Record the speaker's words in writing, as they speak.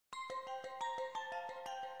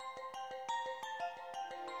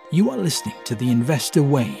You are listening to The Investor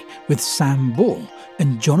Way with Sam Ball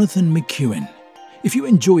and Jonathan McEwen. If you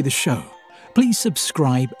enjoy the show, please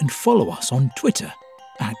subscribe and follow us on Twitter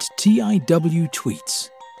at TIWTweets.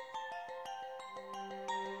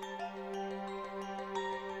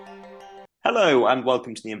 Hello and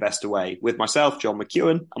welcome to The Investor Way with myself, John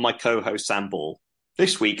McEwen, and my co-host Sam Ball.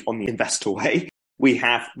 This week on The Investor Way, we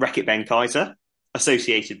have Reckitt Benckiser,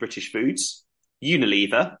 Associated British Foods,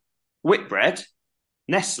 Unilever, Whitbread,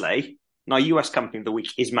 Nestle, and our US company of the week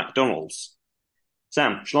is McDonald's.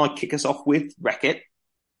 Sam, shall I kick us off with Reckitt?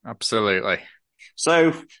 Absolutely. So,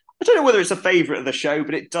 I don't know whether it's a favourite of the show,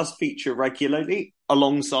 but it does feature regularly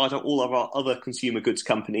alongside all of our other consumer goods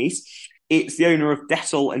companies. It's the owner of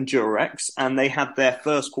Dettol and Durex, and they had their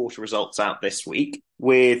first quarter results out this week,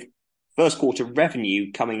 with first quarter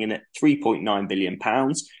revenue coming in at £3.9 billion,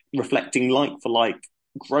 reflecting like-for-like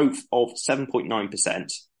growth of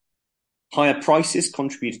 7.9%. Higher prices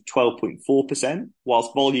contributed 12.4%,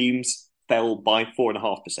 whilst volumes fell by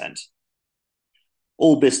 4.5%.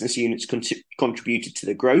 All business units contributed to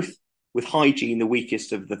the growth, with hygiene the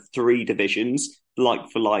weakest of the three divisions,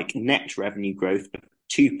 like-for-like net revenue growth of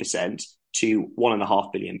 2% to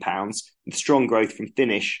 £1.5 billion, with strong growth from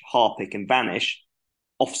Finish, Harpic and Vanish,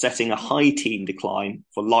 offsetting a high-teen decline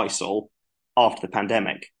for Lysol after the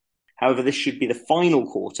pandemic. However, this should be the final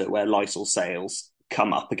quarter where Lysol sales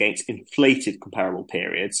come up against inflated comparable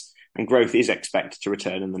periods, and growth is expected to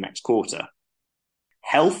return in the next quarter.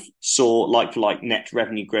 Health saw like-for-like net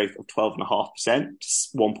revenue growth of 12.5%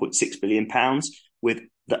 to £1.6 billion, with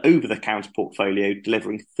the over-the-counter portfolio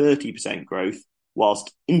delivering 30% growth,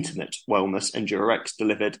 whilst Intimate Wellness and Durex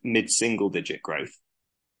delivered mid-single-digit growth.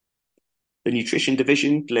 The nutrition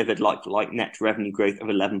division delivered like-for-like net revenue growth of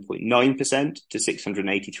 11.9% to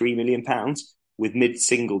 £683 million, with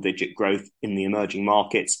mid-single-digit growth in the emerging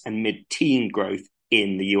markets and mid-teen growth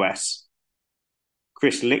in the US.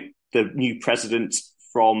 Chris Lick, the new president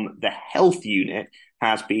from the health unit,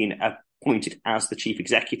 has been appointed as the chief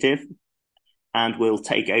executive and will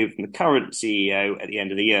take over from the current CEO at the end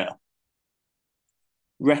of the year.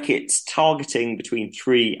 Reckitt's targeting between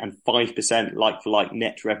 3 and 5% like-for-like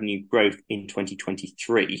net revenue growth in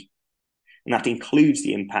 2023. And that includes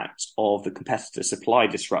the impact of the competitor supply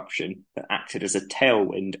disruption that acted as a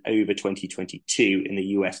tailwind over 2022 in the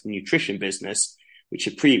US nutrition business, which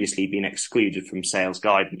had previously been excluded from sales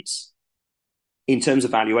guidance. In terms of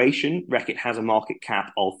valuation, Reckitt has a market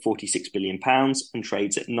cap of £46 billion and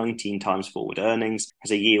trades at 19 times forward earnings, has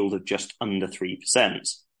a yield of just under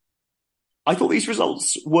 3%. I thought these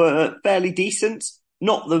results were fairly decent,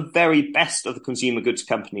 not the very best of the consumer goods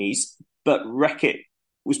companies, but Reckitt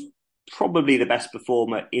was probably the best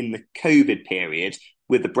performer in the COVID period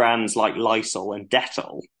with the brands like Lysol and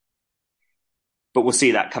Dettol. But we'll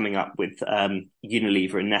see that coming up with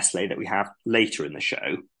Unilever and Nestle that we have later in the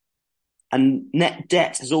show. And net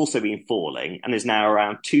debt has also been falling and is now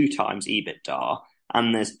around 2 times EBITDA,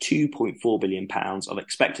 and there's £2.4 billion of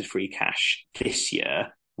expected free cash this year,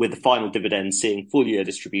 with the final dividend seeing full-year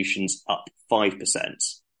distributions up 5%.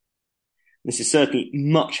 This is certainly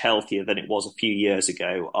much healthier than it was a few years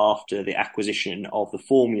ago after the acquisition of the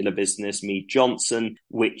formula business Mead Johnson,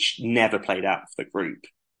 which never played out for the group.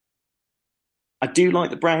 I do like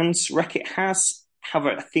the brands Reckitt has,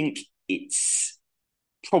 however, I think it's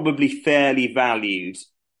probably fairly valued,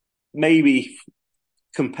 maybe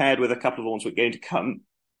compared with a couple of ones we're going to come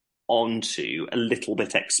onto, a little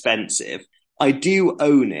bit expensive. I do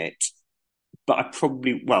own it, but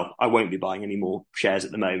I won't be buying any more shares at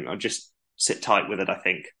the moment. I'll just sit tight with it, I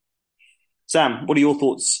think. Sam, what are your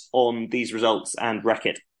thoughts on these results and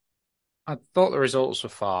Reckitt? I thought the results were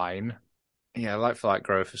fine. Yeah, like-for-like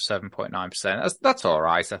growth of 7.9%. That's all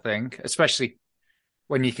right, I think, especially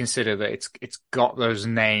when you consider that it's got those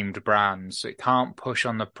named brands, so it can't push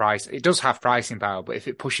on the price. It does have pricing power, but if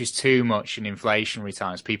it pushes too much in inflationary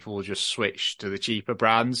times, people will just switch to the cheaper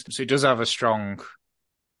brands. So it does have some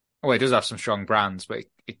strong brands, but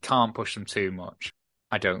it can't push them too much,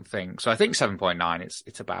 I don't think. So I think 7.9,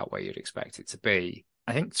 it's about where you'd expect it to be.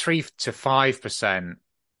 I think 3 to 5%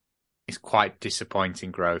 is quite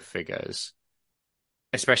disappointing growth figures,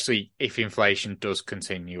 especially if inflation does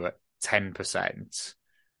continue at 10%.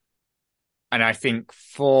 And I think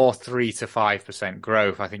for 3 to 5%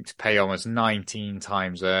 growth, I think to pay almost 19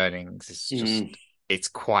 times earnings is just, it's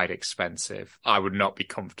quite expensive. I would not be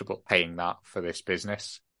comfortable paying that for this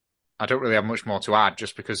business. I don't really have much more to add,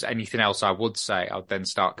 just because anything else I would say, I'd then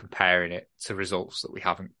start comparing it to results that we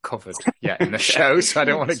haven't covered yet in the show. So I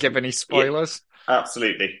don't want to give any spoilers. Yeah,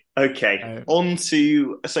 absolutely. Okay. On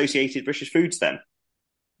to Associated British Foods then.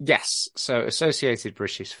 Yes. So Associated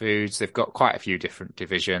British Foods, they've got quite a few different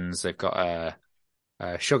divisions. They've got a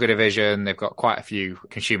sugar division. They've got quite a few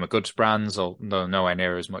consumer goods brands, although nowhere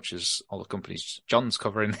near as much as all the companies John's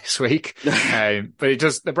covering this week. But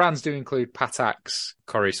the brands do include Patak's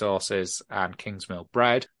curry sauces and Kingsmill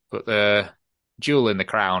bread. But the jewel in the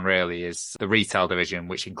crown really is the retail division,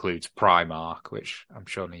 which includes Primark, which I'm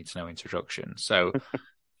sure needs no introduction. So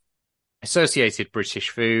Associated British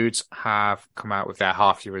Foods have come out with their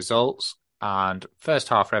half-year results, and first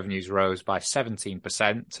half revenues rose by 17%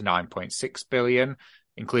 to 9.6 billion,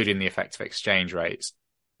 including the effect of exchange rates.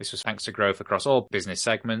 This was thanks to growth across all business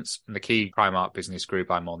segments, and the key Primark business grew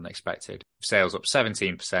by more than expected. Sales up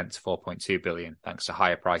 17% to 4.2 billion, thanks to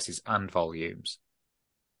higher prices and volumes.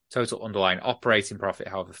 Total underlying operating profit,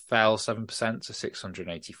 however, fell 7% to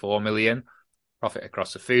 684 million. Profit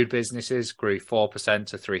across the food businesses grew 4%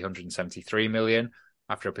 to 373 million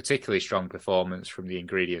after a particularly strong performance from the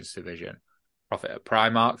ingredients division. Profit at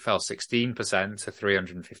Primark fell 16% to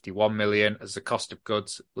 351 million as the cost of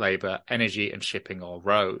goods, labour, energy and shipping all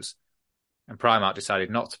rose. And Primark decided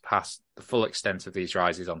not to pass the full extent of these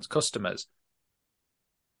rises on to customers.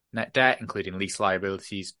 Net debt, including lease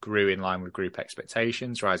liabilities, grew in line with group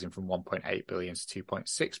expectations, rising from 1.8 billion to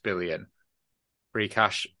 2.6 billion. Free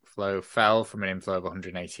cash flow fell from an inflow of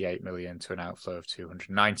 188 million to an outflow of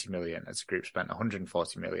 290 million as the group spent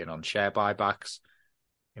 140 million on share buybacks.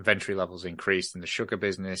 Inventory levels increased in the sugar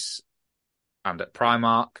business and at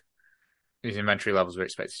Primark. These inventory levels were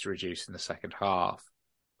expected to reduce in the second half.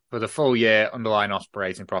 For the full year, underlying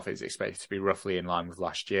operating profit is expected to be roughly in line with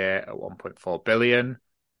last year at 1.4 billion.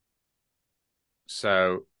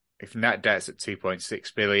 So if net debt's at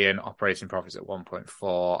 2.6 billion, operating profits at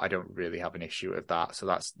 1.4, I don't really have an issue with that. So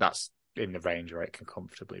that's in the range where it can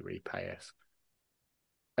comfortably repay us.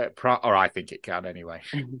 Or I think it can anyway.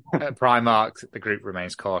 At Primark, the group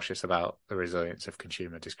remains cautious about the resilience of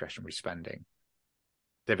consumer discretionary spending.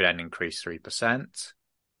 Dividend increased 3%.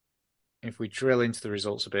 If we drill into the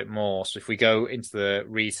results a bit more, so if we go into the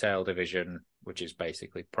retail division, which is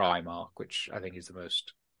basically Primark, which I think is the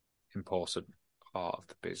most important part of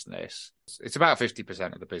the business. It's about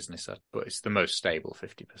 50% of the business, but it's the most stable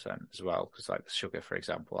 50% as well, because like the sugar, for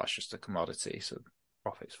example, that's just a commodity, so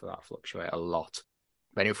profits for that fluctuate a lot.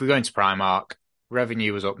 But if we go into Primark,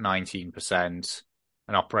 revenue was up 19%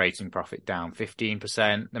 and operating profit down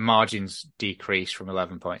 15%. The margins decreased from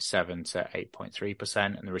 11.7% to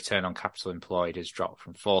 8.3%, and the return on capital employed has dropped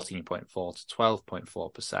from 14.4% to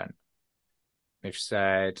 12.4%. They've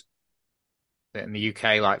said that in the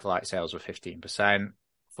UK, like-for-like sales were 15%.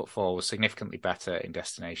 Footfall was significantly better in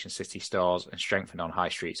destination city stores and strengthened on high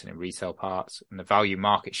streets and in retail parts. And the value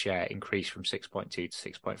market share increased from 6.2% to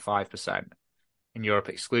 6.5%. In Europe,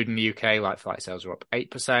 excluding the UK, like-for-like sales were up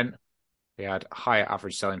 8%. They had higher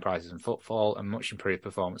average selling prices and footfall and much improved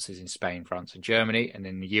performances in Spain, France and Germany. And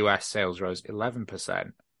in the US, sales rose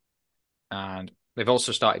 11%. And they've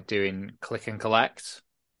also started doing click and collect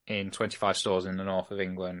in 25 stores in the north of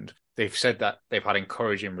England. They've said that they've had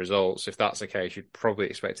encouraging results. If that's the case, you'd probably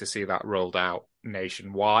expect to see that rolled out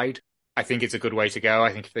nationwide. I think it's a good way to go.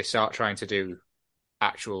 I think if they start trying to do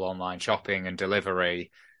actual online shopping and delivery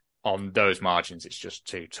on those margins, it's just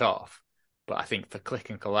too tough. But I think for click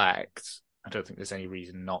and collect, I don't think there's any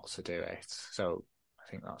reason not to do it. So I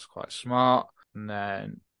think that's quite smart. And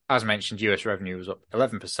then, as mentioned, US revenue was up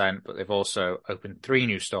 11%, but they've also opened 3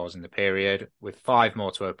 new stores in the period, with 5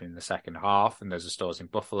 more to open in the second half. And those are stores in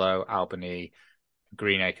Buffalo, Albany,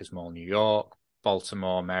 Green Acres Mall, New York,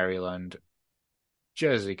 Baltimore, Maryland,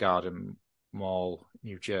 Jersey Garden Mall,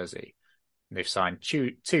 New Jersey. And they've signed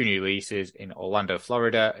 2 new leases in Orlando,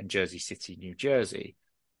 Florida, and Jersey City, New Jersey.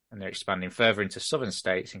 And they're expanding further into southern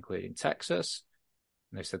states, including Texas.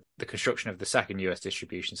 And they said the construction of the second US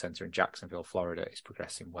distribution center in Jacksonville, Florida is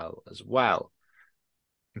progressing well as well.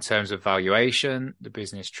 In terms of valuation, the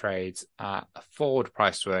business trades at a forward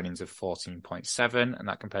price to earnings of 14.7, and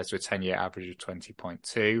that compares to a 10-year average of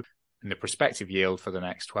 20.2. And the prospective yield for the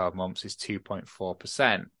next 12 months is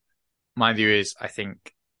 2.4%. My view is I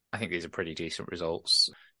think these are pretty decent results.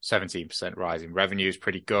 17% rise in revenue is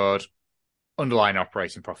pretty good. Underlying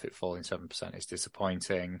operating profit falling 7% is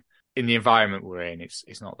disappointing. In the environment we're in,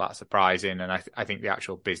 it's not that surprising, and I think the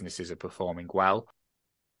actual businesses are performing well.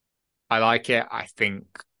 I like it. I think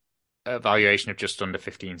a valuation of just under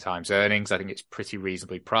 15 times earnings, I think it's pretty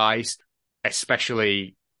reasonably priced,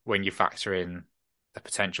 especially when you factor in the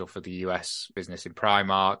potential for the US business in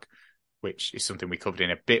Primark, which is something we covered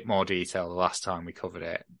in a bit more detail the last time we covered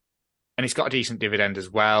it. And it's got a decent dividend as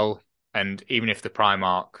well. And even if the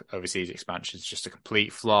Primark overseas expansion is just a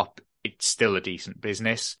complete flop, it's still a decent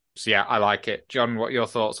business. So yeah, I like it. John, what are your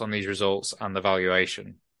thoughts on these results and the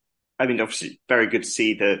valuation? I mean, obviously, very good to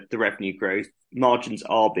see the revenue growth. Margins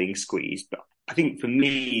are being squeezed, but I think for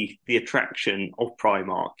me, the attraction of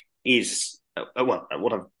Primark is, well,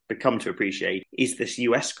 what I've become to appreciate is this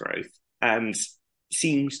US growth, and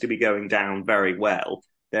seems to be going down very well.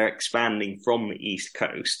 They're expanding from the East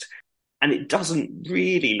Coast, and it doesn't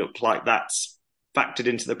really look like that's factored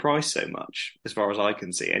into the price so much, as far as I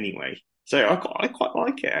can see anyway. So I quite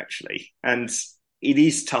like it, actually. And it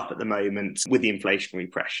is tough at the moment with the inflationary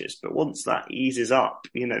pressures, but once that eases up,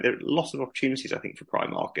 there are lots of opportunities, I think, for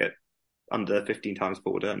Primark at under 15 times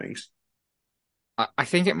forward earnings. I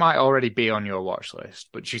think it might already be on your watch list,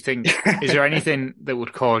 but do you think, is there anything that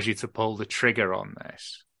would cause you to pull the trigger on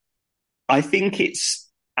this? I think it's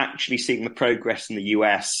actually seeing the progress in the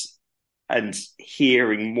US and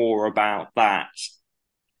hearing more about that,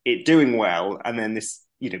 it doing well, and then this,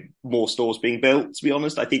 more stores being built. To be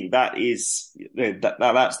honest, I think that is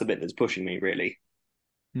that's the bit that's pushing me, really.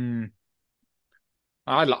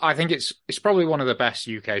 I think it's probably one of the best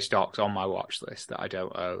UK stocks on my watch list that I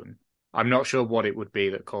don't own. I'm not sure what it would be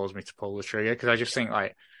that caused me to pull the trigger, because I just think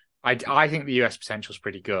I think the US potential is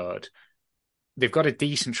pretty good. They've got a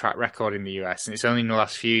decent track record in the US, and it's only in the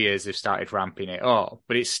last few years they've started ramping it up,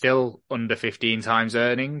 but it's still under 15 times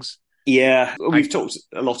earnings. Yeah, we've talked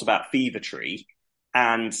a lot about Fever Tree,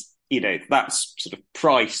 and that's sort of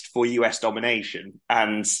priced for US domination,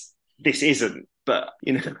 and this isn't. But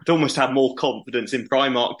I'd almost have more confidence in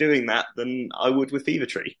Primark doing that than I would with Fever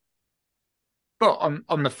Tree. But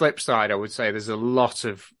on the flip side, I would say there's a lot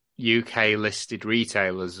of UK listed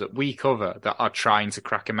retailers that we cover that are trying to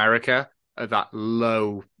crack America at that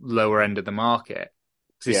lower end of the market.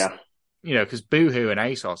 Yeah. Because Boohoo and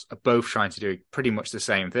ASOS are both trying to do pretty much the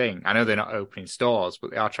same thing. I know they're not opening stores, but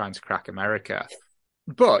they are trying to crack America.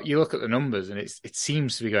 But you look at the numbers, and it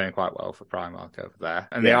seems to be going quite well for Primark over there,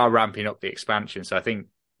 and they are ramping up the expansion. So I think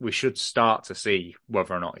we should start to see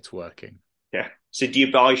whether or not it's working. Yeah. So do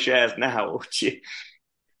you buy shares now, or do you?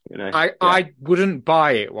 I wouldn't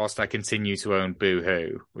buy it whilst I continue to own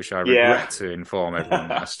Boohoo, which I regret to inform everyone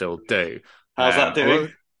that I still do. How's that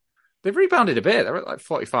doing? They've rebounded a bit. They're at like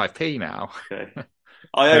 45p now. Okay.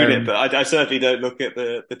 I own it, but I certainly don't look at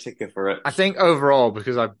the ticker for it. I think overall,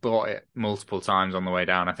 because I bought it multiple times on the way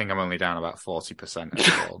down, I think I'm only down about 40%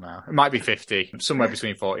 overall now. It might be 50, somewhere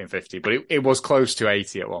between 40 and 50, but it was close to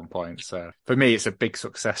 80 at one point. So for me, it's a big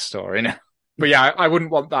success story now. But yeah, I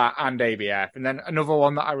wouldn't want that and ABF. And then another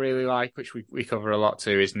one that I really like, which we cover a lot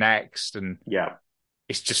too, is Next. And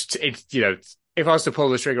it's if I was to pull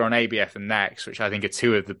the trigger on ABF and Next, which I think are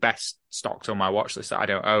two of the best stocks on my watch list that I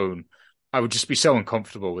don't own, I would just be so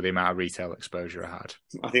uncomfortable with the amount of retail exposure I had.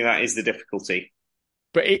 I think that is the difficulty.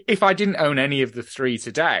 But if I didn't own any of the three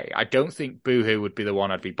today, I don't think Boohoo would be the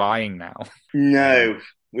one I'd be buying now. No,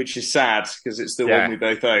 which is sad because it's the one we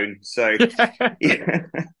both own. So,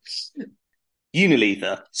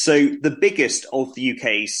 Unilever. So the biggest of the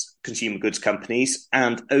UK's consumer goods companies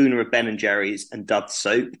and owner of Ben & Jerry's and Dove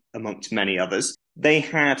Soap, amongst many others. They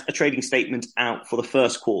had a trading statement out for the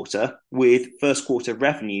first quarter, with first quarter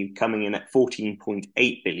revenue coming in at 14.8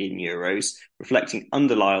 billion euros, reflecting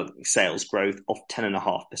underlying sales growth of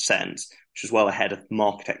 10.5%, which was well ahead of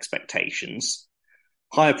market expectations.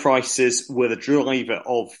 Higher prices were the driver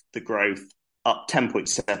of the growth, up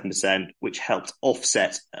 10.7%, which helped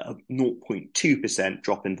offset a 0.2%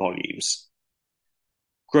 drop in volumes.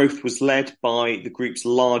 Growth was led by the group's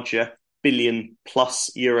larger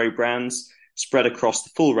billion-plus euro brands, spread across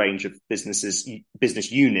the full range of business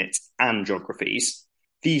units and geographies.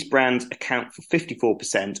 These brands account for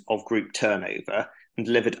 54% of group turnover and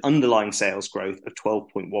delivered underlying sales growth of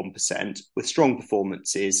 12.1%, with strong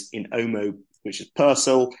performances in Omo, which is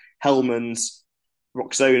Persil, Hellmann's,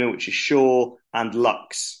 Rexona, which is Shaw, and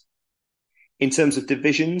Lux. In terms of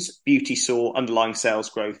divisions, beauty saw underlying sales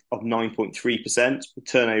growth of 9.3%, with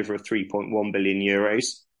turnover of 3.1 billion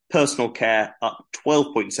euros. Personal care up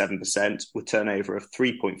 12.7%, with turnover of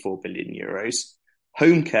 3.4 billion euros.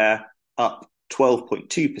 Home care up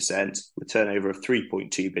 12.2%, with turnover of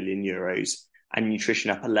 3.2 billion euros. And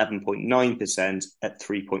nutrition up 11.9% at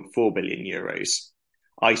 3.4 billion euros.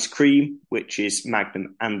 Ice cream, which is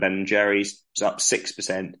Magnum and Ben & Jerry's, was up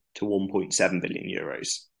 6% to 1.7 billion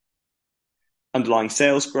euros. Underlying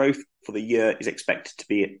sales growth for the year is expected to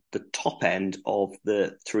be at the top end of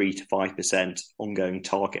the 3 to 5% ongoing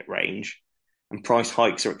target range, and price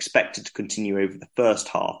hikes are expected to continue over the first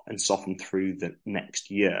half and soften through the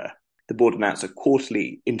next year. The board announced a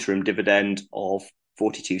quarterly interim dividend of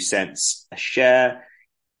 42 cents a share,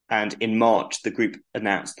 And in March, the group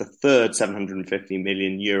announced the third €750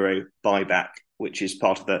 million buyback, which is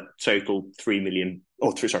part of the total €3 billion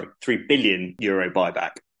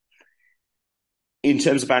buyback. In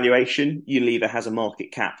terms of valuation, Unilever has a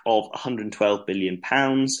market cap of £112 billion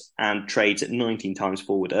and trades at 19 times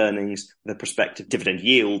forward earnings with a prospective dividend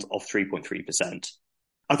yield of 3.3%.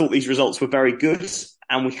 I thought these results were very good,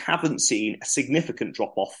 and we haven't seen a significant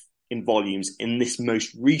drop-off in volumes in this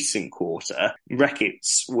most recent quarter.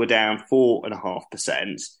 Reckitt's were down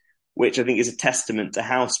 4.5%, which I think is a testament to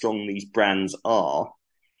how strong these brands are.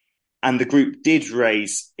 And the group did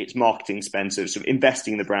raise its marketing spend, so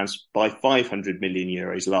investing in the brands by €500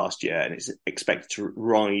 million last year, and it's expected to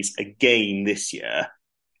rise again this year.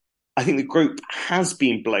 I think the group has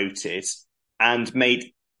been bloated and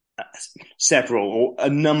made a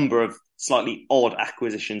number of slightly odd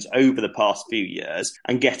acquisitions over the past few years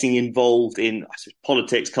and getting involved in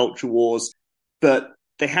politics, culture wars. But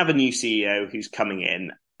they have a new CEO who's coming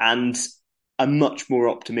in, and I'm much more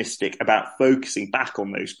optimistic about focusing back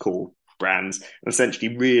on those core brands and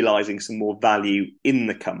essentially realising some more value in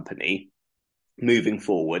the company moving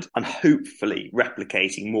forward, and hopefully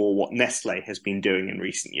replicating more what Nestle has been doing in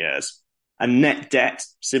recent years. And net debt,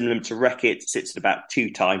 similar to Reckitt, sits at about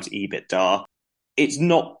 2 times EBITDA. It's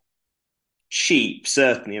not cheap,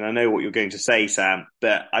 certainly, and I know what you're going to say, Sam,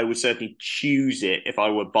 but I would certainly choose it if I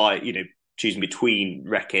were choosing between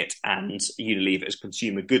Reckitt and Unilever as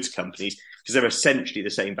consumer goods companies, because they're essentially the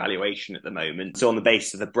same valuation at the moment. So on the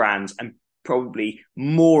basis of the brands, I'm probably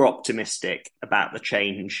more optimistic about the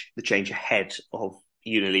change ahead of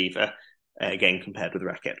Unilever, again, compared with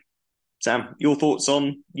Reckitt. Sam, your thoughts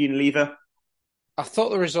on Unilever? I thought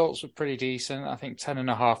the results were pretty decent. I think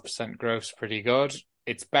 10.5% growth is pretty good.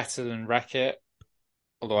 It's better than Reckitt,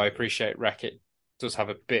 although I appreciate Reckitt does have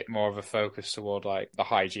a bit more of a focus toward like the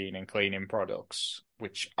hygiene and cleaning products,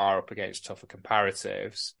 which are up against tougher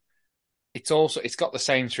comparatives. It's got the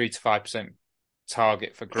same 3 to 5%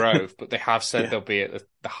 target for growth, but they have said they'll be at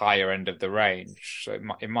the higher end of the range, so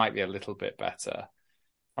it might be a little bit better.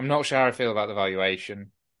 I'm not sure how I feel about the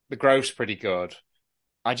valuation. The growth's pretty good.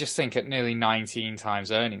 I just think at nearly 19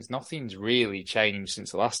 times earnings, nothing's really changed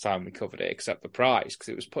since the last time we covered it, except the price, because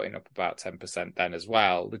it was putting up about 10% then as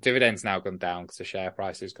well. The dividend's now gone down because the share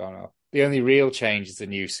price has gone up. The only real change is the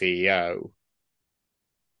new CEO.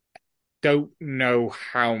 Don't know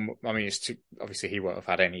obviously he won't have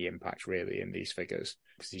had any impact really in these figures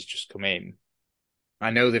because he's just come in.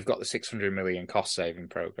 I know they've got the 600 million cost saving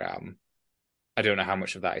program. I don't know how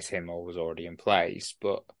much of that is him or was already in place,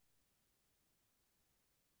 but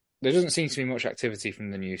there doesn't seem to be much activity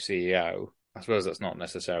from the new CEO. I suppose that's not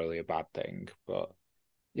necessarily a bad thing, but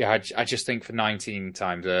yeah, I just think for 19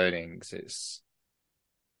 times earnings,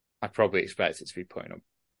 I'd probably expect it to be putting up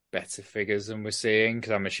better figures than we're seeing,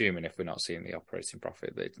 because I'm assuming if we're not seeing the operating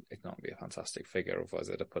profit, it's not going to be a fantastic figure, otherwise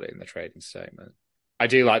they'd have put it in the trading statement. I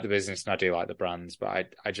do like the business and I do like the brands,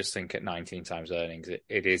 but I just think at 19 times earnings, it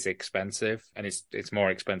is expensive, and it's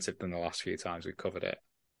more expensive than the last few times we've covered it.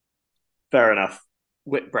 Fair enough.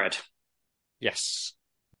 Whitbread. Yes.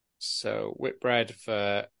 So Whitbread,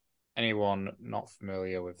 for anyone not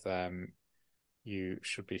familiar with them, you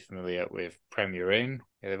should be familiar with Premier Inn.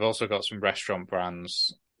 Yeah, they've also got some restaurant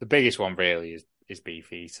brands. The biggest one really is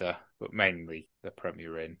Beefeater, but mainly the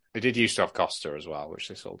Premier Inn. They did used to have Costa as well, which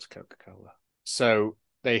they sold to Coca-Cola. So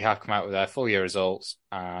they have come out with their full year results,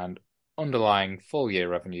 and underlying full year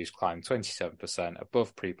revenues climbed 27%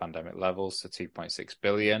 above pre-pandemic levels to 2.6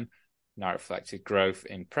 billion. Now reflected growth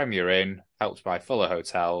in Premier Inn, helped by fuller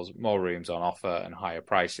hotels, more rooms on offer and higher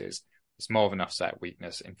prices. It's more than offset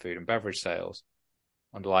weakness in food and beverage sales.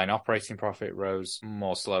 Underlying operating profit rose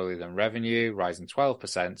more slowly than revenue, rising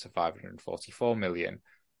 12% to 544 million.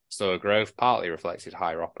 Slower growth partly reflected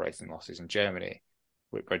higher operating losses in Germany.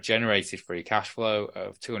 Whitbread generated free cash flow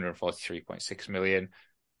of 243.6 million.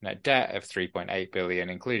 Net debt of 3.8 billion,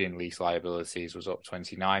 including lease liabilities, was up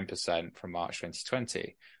 29% from March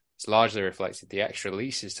 2020. It's largely reflected the extra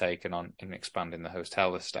leases taken on in expanding the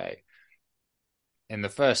hotel estate. In the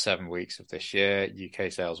first 7 weeks of this year,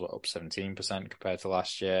 UK sales were up 17% compared to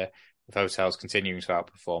last year, with hotels continuing to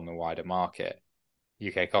outperform the wider market.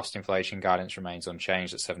 UK cost inflation guidance remains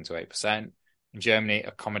unchanged at 7 to 8%. In Germany,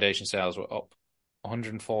 accommodation sales were up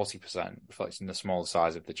 140%, reflecting the smaller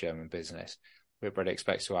size of the German business. Whitbread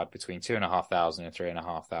expects to add between 2,500 and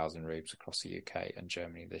 3,500 rooms across the UK and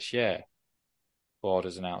Germany this year. Board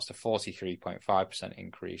has announced a 43.5%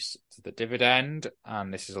 increase to the dividend,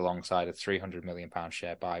 and this is alongside a £300 million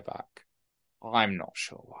share buyback. I'm not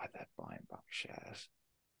sure why they're buying back shares.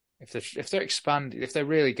 If they're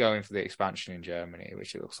really going for the expansion in Germany,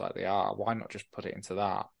 which it looks like they are, why not just put it into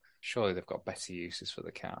that? Surely they've got better uses for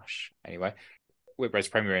the cash. Anyway, Whitbread's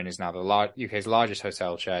Premier Inn is now the UK's largest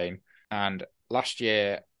hotel chain, and last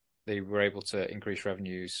year they were able to increase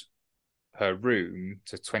revenues per room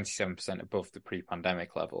to 27% above the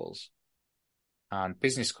pre-pandemic levels. And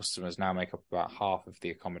business customers now make up about half of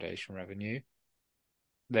the accommodation revenue.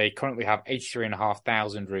 They currently have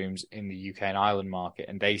 83,500 rooms in the UK and Ireland market,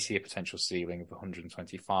 and they see a potential ceiling of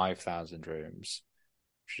 125,000 rooms,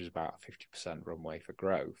 which is about a 50% runway for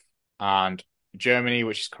growth. And Germany,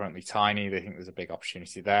 which is currently tiny, they think there's a big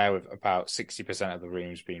opportunity there, with about 60% of the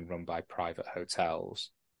rooms being run by private hotels.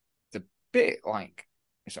 It's a bit like,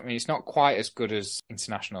 I mean, it's not quite as good as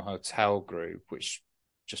International Hotel Group, which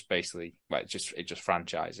just basically, well, it just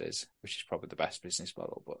franchises, which is probably the best business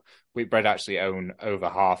model. But Whitbread actually own over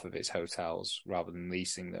half of its hotels rather than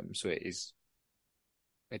leasing them, so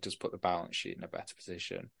it does put the balance sheet in a better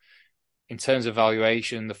position. In terms of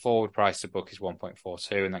valuation, the forward price to book is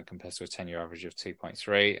 1.42, and that compares to a 10-year average of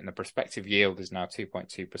 2.3, and the prospective yield is now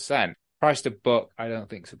 2.2%. Price to book, I don't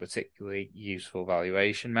think is a particularly useful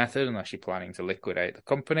valuation method unless you're planning to liquidate the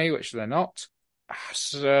company, which they're not.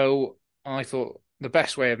 So I thought the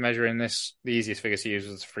best way of measuring this, the easiest figure to use,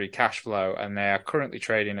 was free cash flow, and they are currently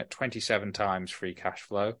trading at 27 times free cash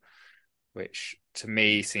flow, which to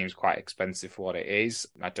me seems quite expensive for what it is.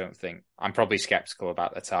 I'm probably skeptical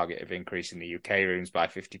about the target of increasing the UK rooms by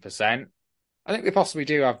 50%. I think they possibly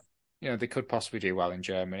do have, they could possibly do well in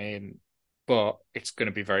Germany, but it's going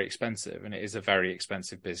to be very expensive, and it is a very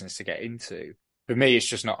expensive business to get into. For me, it's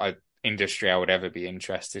just not an industry I would ever be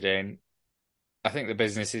interested in. I think the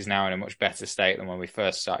business is now in a much better state than when we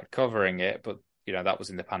first started covering it, but that was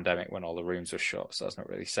in the pandemic when all the rooms were shut, so that's not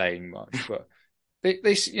really saying much. But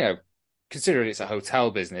they considering it's a hotel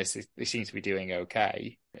business, they seem to be doing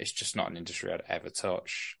okay. It's just not an industry I'd ever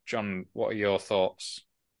touch. John, what are your thoughts?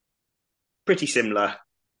 Pretty similar.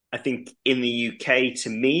 I think in the UK, to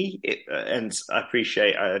me, and I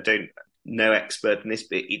appreciate I don't know expert in this,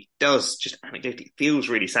 but it does just anecdotally, it feels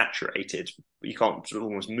really saturated. You can't sort of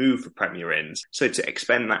almost move for Premier Inns. So to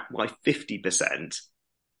expand that by 50%,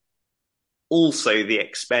 also the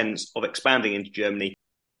expense of expanding into Germany,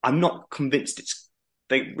 I'm not convinced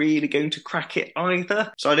they're really going to crack it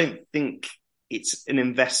either. So I don't think it's an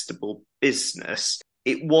investable business.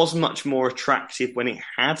 It was much more attractive when it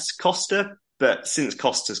had Costa, but since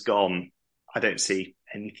Costa's gone, I don't see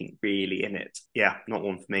anything really in it. Yeah, not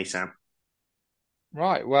one for me, Sam.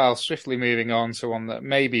 Right, well, swiftly moving on to one that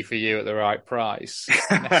may be for you at the right price,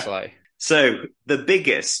 Nestle. So the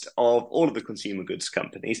biggest of all of the consumer goods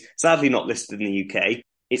companies, sadly not listed in the UK,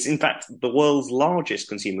 it's in fact the world's largest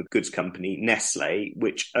consumer goods company, Nestle,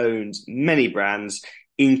 which owns many brands,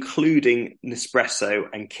 including Nespresso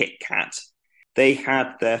and Kit Kat. They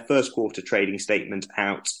had their first quarter trading statement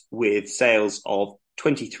out with sales of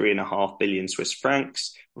 23.5 billion Swiss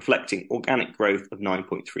francs, reflecting organic growth of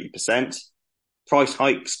 9.3%. Price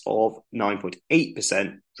hikes of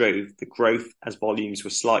 9.8% drove the growth as volumes were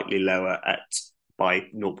slightly lower by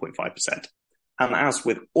 0.5%. And as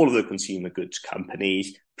with all of the consumer goods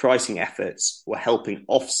companies, pricing efforts were helping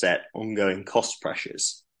offset ongoing cost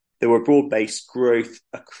pressures. There were broad-based growth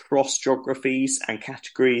across geographies and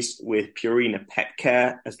categories, with Purina Pet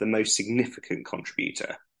Care as the most significant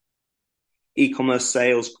contributor. E-commerce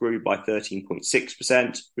sales grew by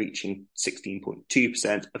 13.6%, reaching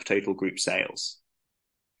 16.2% of total group sales.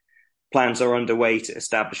 Plans are underway to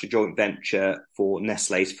establish a joint venture for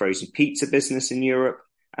Nestlé's frozen pizza business in Europe,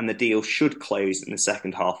 and the deal should close in the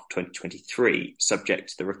second half of 2023, subject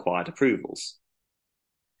to the required approvals.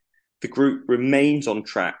 The group remains on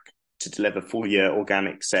track to deliver full-year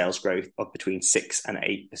organic sales growth of between 6 and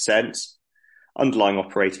 8%, underlying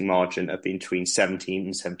operating margin of between 17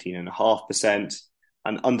 and 17.5%,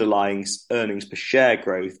 and underlying earnings per share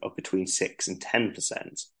growth of between 6 and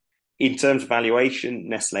 10%. In terms of valuation,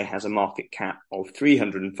 Nestlé has a market cap of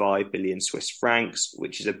 305 billion Swiss francs,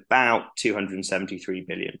 which is about £273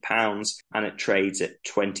 billion, and it trades at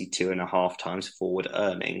 22.5 times forward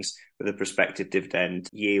earnings, with a prospective dividend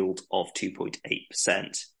yield of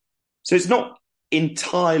 2.8%. So it's not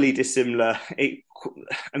entirely dissimilar.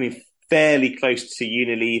 Fairly close to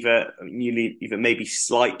Unilever. Unilever maybe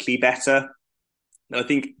slightly better. I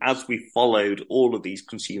think as we followed all of these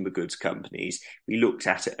consumer goods companies, we looked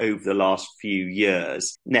at it over the last few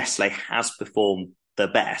years. Nestle has performed the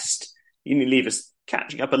best. Unilever's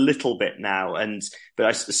catching up a little bit now,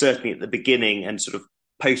 but certainly at the beginning and sort of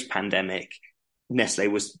post-pandemic, Nestle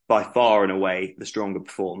was by far and away the stronger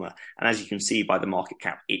performer. And as you can see by the market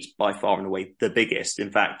cap, it's by far and away the biggest.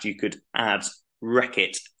 In fact, you could add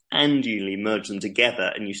Reckitt and Unilever, merge them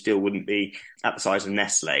together, and you still wouldn't be at the size of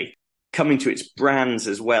Nestle. coming to its brands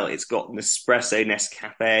as well, it's got Nespresso,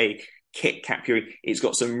 Nescafe, Kit Kat, Puree. It's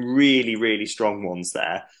got some really, really strong ones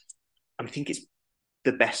there. And I think it's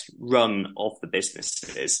the best run of the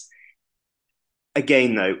businesses.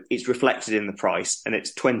 Again, though, it's reflected in the price, and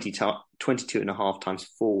it's 22 and a half times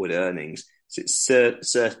forward earnings. So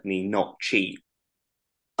it's certainly not cheap.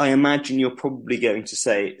 I imagine you're probably going to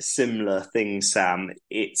say similar things, Sam.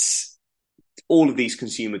 It's all of these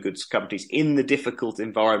consumer goods companies in the difficult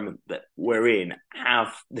environment that we're in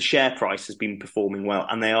have the share price has been performing well,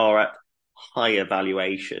 and they are at higher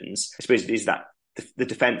valuations. I suppose it is that the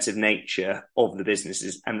defensive nature of the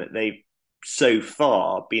businesses, and that they've so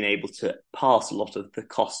far been able to pass a lot of the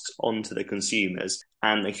costs on to the consumers,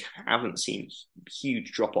 and they haven't seen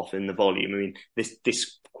huge drop off in the volume. I mean,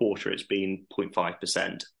 this quarter it's been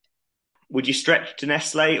 0.5%. Would you stretch to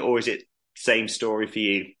Nestle, or is it same story for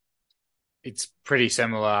you? It's pretty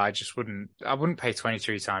similar. I wouldn't pay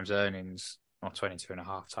 23 times earnings or 22 and a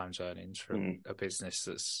half times earnings for a business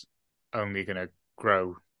that's only going to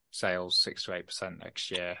grow sales 6 to 8% next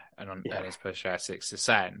year and on earnings per share 6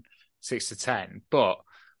 to 10. But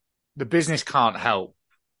the business can't help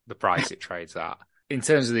the price it trades at. In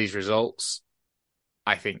terms of these results,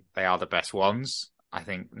 I think they are the best ones. I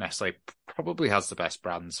think Nestle probably has the best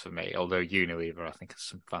brands for me, although Unilever, I think, has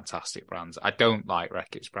some fantastic brands. I don't like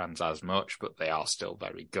Reckitt's brands as much, but they are still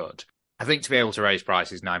very good. I think to be able to raise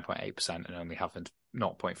prices 9.8% and only have a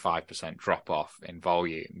 0.5% drop off in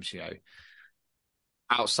volumes,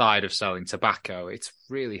 outside of selling tobacco, it's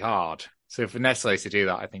really hard. So for Nestle to do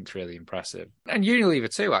that, I think is really impressive. And Unilever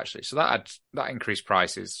too, actually. So that increased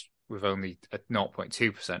prices with only a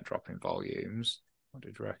 0.2% drop in volumes. What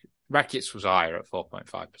did Reckitt's was higher at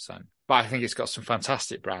 4.5%. But I think it's got some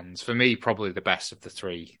fantastic brands. For me, probably the best of the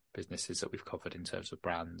three businesses that we've covered in terms of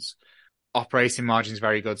brands. Operating margin is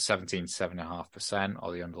very good, 17 to 7.5%,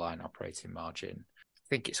 or the underlying operating margin. I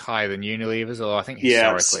think it's higher than Unilever's, although I think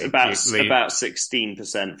historically... it's about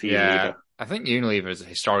 16% for Unilever. I think Unilever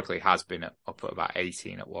historically has been up at about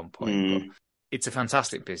 18 at one point. But it's a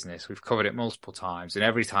fantastic business. We've covered it multiple times, and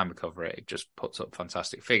every time we cover it, it just puts up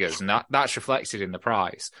fantastic figures, and that's reflected in the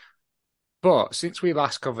price. But since we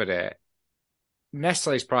last covered it,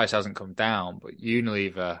 Nestle's price hasn't come down, but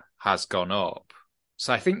Unilever has gone up.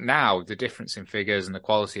 So I think now the difference in figures and the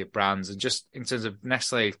quality of brands, and just in terms of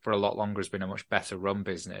Nestle for a lot longer has been a much better run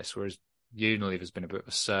business, whereas Unilever's been a bit of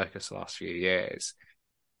a circus the last few years.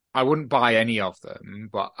 I wouldn't buy any of them,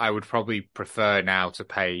 but I would probably prefer now to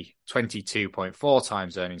pay 22.4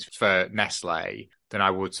 times earnings for Nestle than I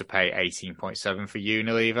would to pay 18.7 for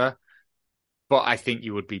Unilever. But I think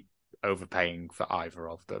you would be overpaying for either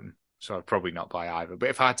of them. So I'd probably not buy either. But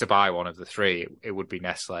if I had to buy one of the three, it would be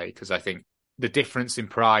Nestle, because I think the difference in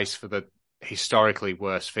price for the historically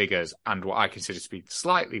worse figures and what I consider to be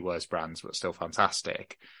slightly worse brands, but still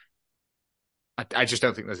fantastic, I just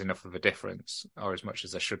don't think there's enough of a difference, or as much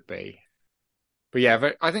as there should be. But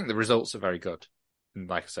yeah, I think the results are very good. And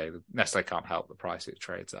like I say, Nestle can't help the price it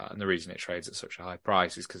trades at. And the reason it trades at such a high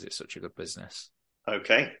price is because it's such a good business.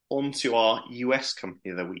 Okay, on to our US company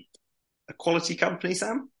of the week. A quality company,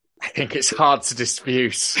 Sam? I think it's hard to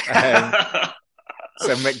dispute. So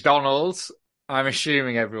McDonald's, I'm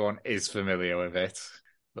assuming everyone is familiar with it.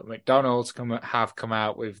 But McDonald's have come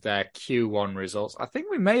out with their Q1 results. I think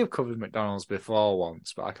we may have covered McDonald's before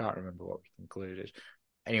once, but I can't remember what we concluded.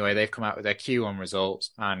 Anyway, they've come out with their Q1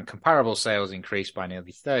 results, and comparable sales increased by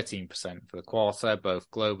nearly 13% for the quarter, both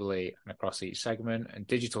globally and across each segment. And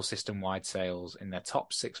digital system-wide sales in their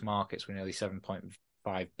top 6 markets were nearly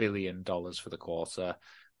 $7.5 billion for the quarter.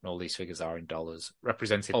 And all these figures are in dollars,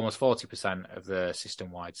 representing almost 40% of the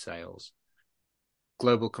system-wide sales.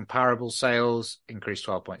 Global comparable sales increased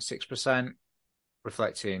 12.6%,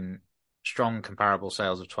 reflecting strong comparable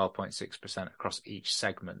sales of 12.6% across each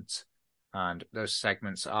segment. And those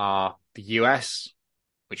segments are the US,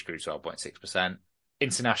 which grew 12.6%,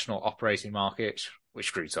 international operating markets,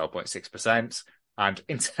 which grew 12.6%, and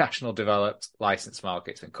international developed licensed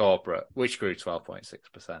markets and corporate, which grew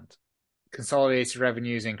 12.6%. Consolidated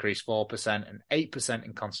revenues increased 4% and 8%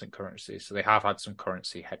 in constant currency, so they have had some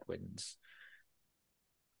currency headwinds.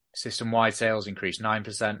 System-wide sales increased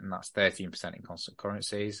 9%, and that's 13% in constant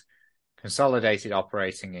currencies. Consolidated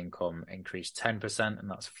operating income increased 10%,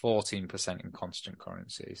 and that's 14% in constant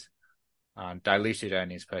currencies. And diluted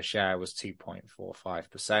earnings per share was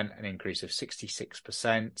 2.45%, an increase of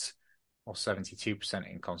 66%, or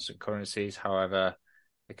 72% in constant currencies. However,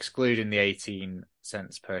 excluding the 18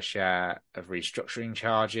 cents per share of restructuring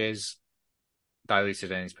charges,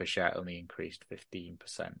 diluted earnings per share only increased 15%,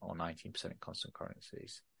 or 19% in constant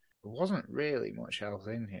currencies. There wasn't really much else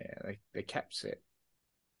in here. They kept it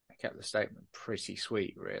kept the statement pretty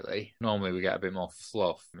sweet, really. Normally we get a bit more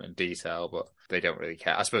fluff and detail, but they don't really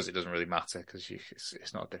care. I suppose it doesn't really matter because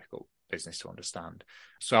it's not a difficult business to understand.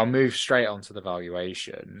 So I'll move straight on to the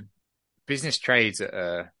valuation. Business trades at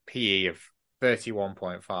a PE of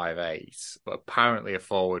 31.58, but apparently a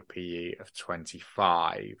forward PE of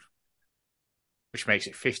 25, which makes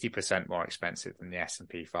it 50% more expensive than the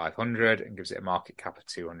S&P 500 and gives it a market cap of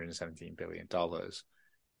 $217 billion.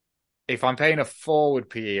 If I'm paying a forward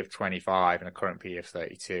PE of 25 and a current PE of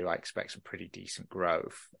 32, I expect some pretty decent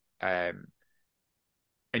growth. And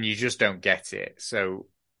you just don't get it. So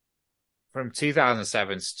from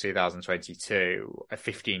 2007 to 2022, a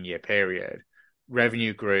 15-year period,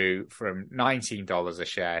 revenue grew from $19 a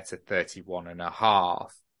share to $31.5,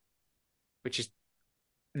 which is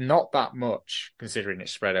not that much considering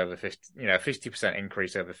it's spread over 50%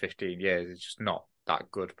 increase over 15 years is just not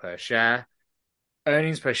that good per share.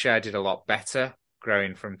 Earnings per share did a lot better,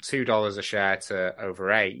 growing from $2 a share to over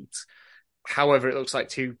 $8. However, it looks like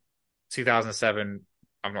 2007,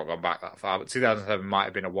 I've not gone back that far, but 2007 might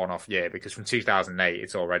have been a one-off year because from 2008,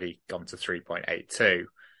 it's already gone to 3.82.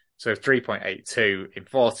 So 3.82 in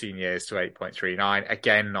 14 years to 8.39.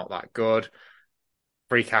 Again, not that good.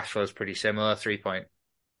 Free cash flow is pretty similar,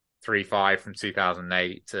 3.35 from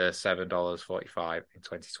 2008 to $7.45 in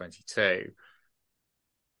 2022.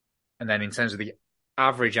 And then in terms of the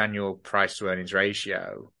average annual price to earnings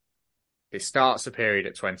ratio, it starts the period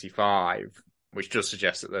at 25, which does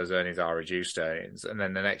suggest that those earnings are reduced earnings. And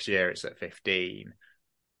then the next year it's at 15.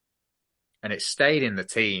 And it stayed in the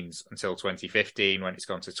teens until 2015 when it's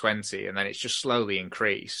gone to 20. And then it's just slowly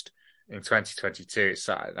increased. In 2022, it's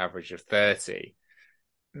at an average of 30.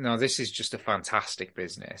 No, this is just a fantastic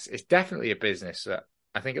business. It's definitely a business that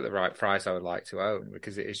I think at the right price I would like to own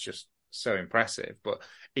because it is just so impressive. But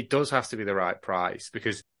it does have to be the right price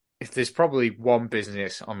because if there's probably one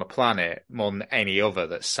business on the planet more than any other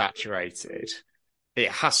that's saturated, it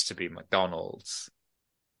has to be McDonald's.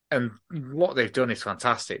 And what they've done is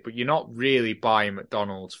fantastic, but you're not really buying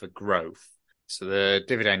McDonald's for growth. So the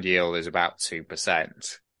dividend yield is about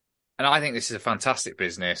 2%. And I think this is a fantastic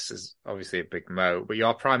business. There's obviously a big moat, but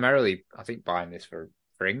you're primarily, I think, buying this for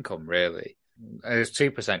income, really. There's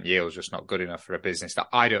 2% yield is just not good enough for a business that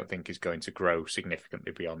I don't think is going to grow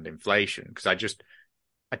significantly beyond inflation because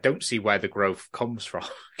I don't see where the growth comes from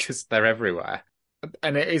because they're everywhere.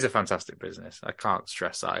 And it is a fantastic business. I can't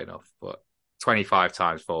stress that enough, but 25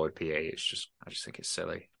 times forward PE, I just think it's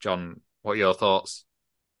silly. John, what are your thoughts?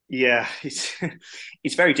 Yeah, it's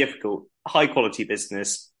very difficult. High quality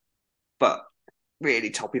business, but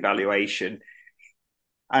really top evaluation.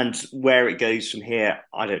 And where it goes from here,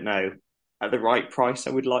 I don't know. At the right price,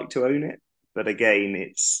 I would like to own it. But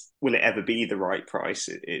again, will it ever be the right price?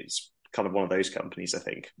 It's kind of one of those companies, I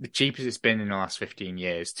think. The cheapest it's been in the last 15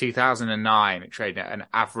 years. 2009, it traded at an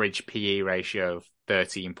average PE ratio of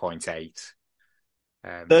 13.8.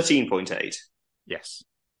 13.8? Yes.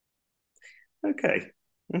 Okay.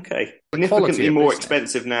 Significantly more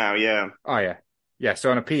expensive now, yeah. Oh, yeah. Yeah, so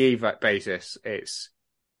on a PE basis, it's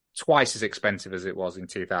twice as expensive as it was in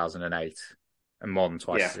 2008 and more than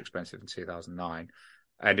twice as expensive in 2009.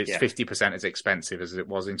 And it's 50% as expensive as it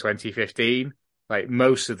was in 2015. Like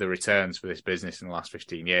most of the returns for this business in the last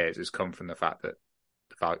 15 years has come from the fact that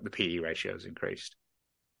the PE ratio has increased.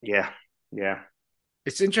 Yeah.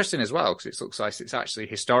 It's interesting as well because it looks like it's actually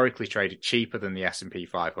historically traded cheaper than the S&P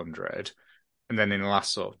 500. And then in the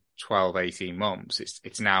last sort of 12, 18 months,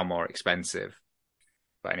 it's now more expensive.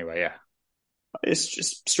 But anyway, yeah. It's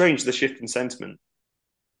just strange, the shift in sentiment.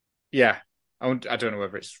 Yeah. I don't know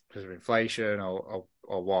whether it's because of inflation or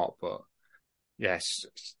what, but yeah,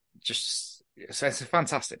 it's a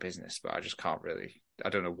fantastic business, but I just can't really, I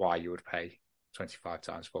don't know why you would pay 25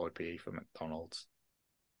 times forward PE for McDonald's.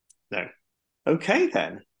 No. Okay,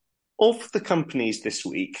 then. Of the companies this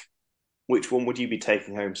week, which one would you be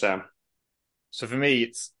taking home, Sam? So for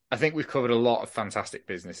me, I think we've covered a lot of fantastic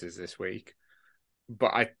businesses this week,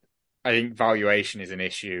 but I think valuation is an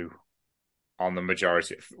issue on the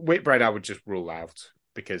majority. Whitbread, I would just rule out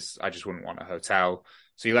because I just wouldn't want a hotel.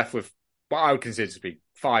 So you're left with what I would consider to be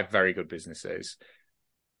 5 very good businesses,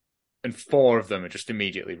 and 4 of them are just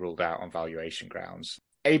immediately ruled out on valuation grounds.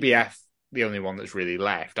 ABF, the only one that's really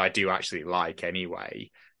left, I do actually like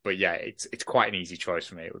anyway. But yeah, it's quite an easy choice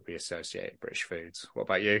for me. It would be Associated British Foods. What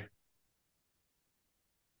about you?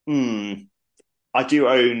 I do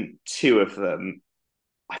own 2 of them.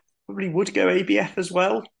 I probably would go ABF as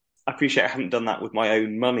well. I appreciate I haven't done that with my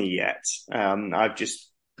own money yet. I've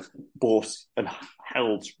just bought and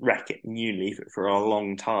held Reckitt and Unilever for a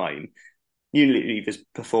long time. Unilever's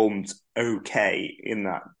performed okay in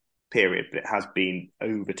that period, but it has been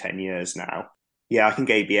over 10 years now. Yeah, I think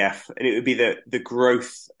ABF, and it would be the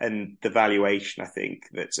growth and the valuation, I think,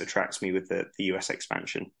 that attracts me with the US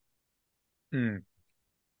expansion.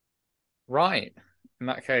 Right. In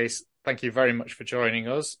that case, thank you very much for joining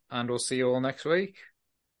us, and we'll see you all next week.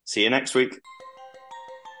 See you next week.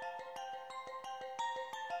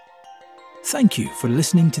 Thank you for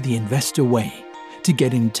listening to The Investor Way. To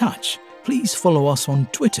get in touch, please follow us on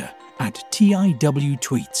Twitter at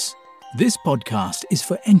TIWTweets. This podcast is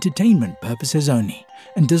for entertainment purposes only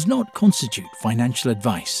and does not constitute financial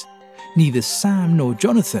advice. Neither Sam nor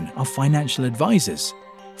Jonathan are financial advisors.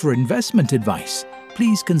 For investment advice,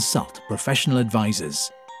 please consult professional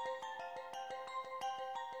advisors.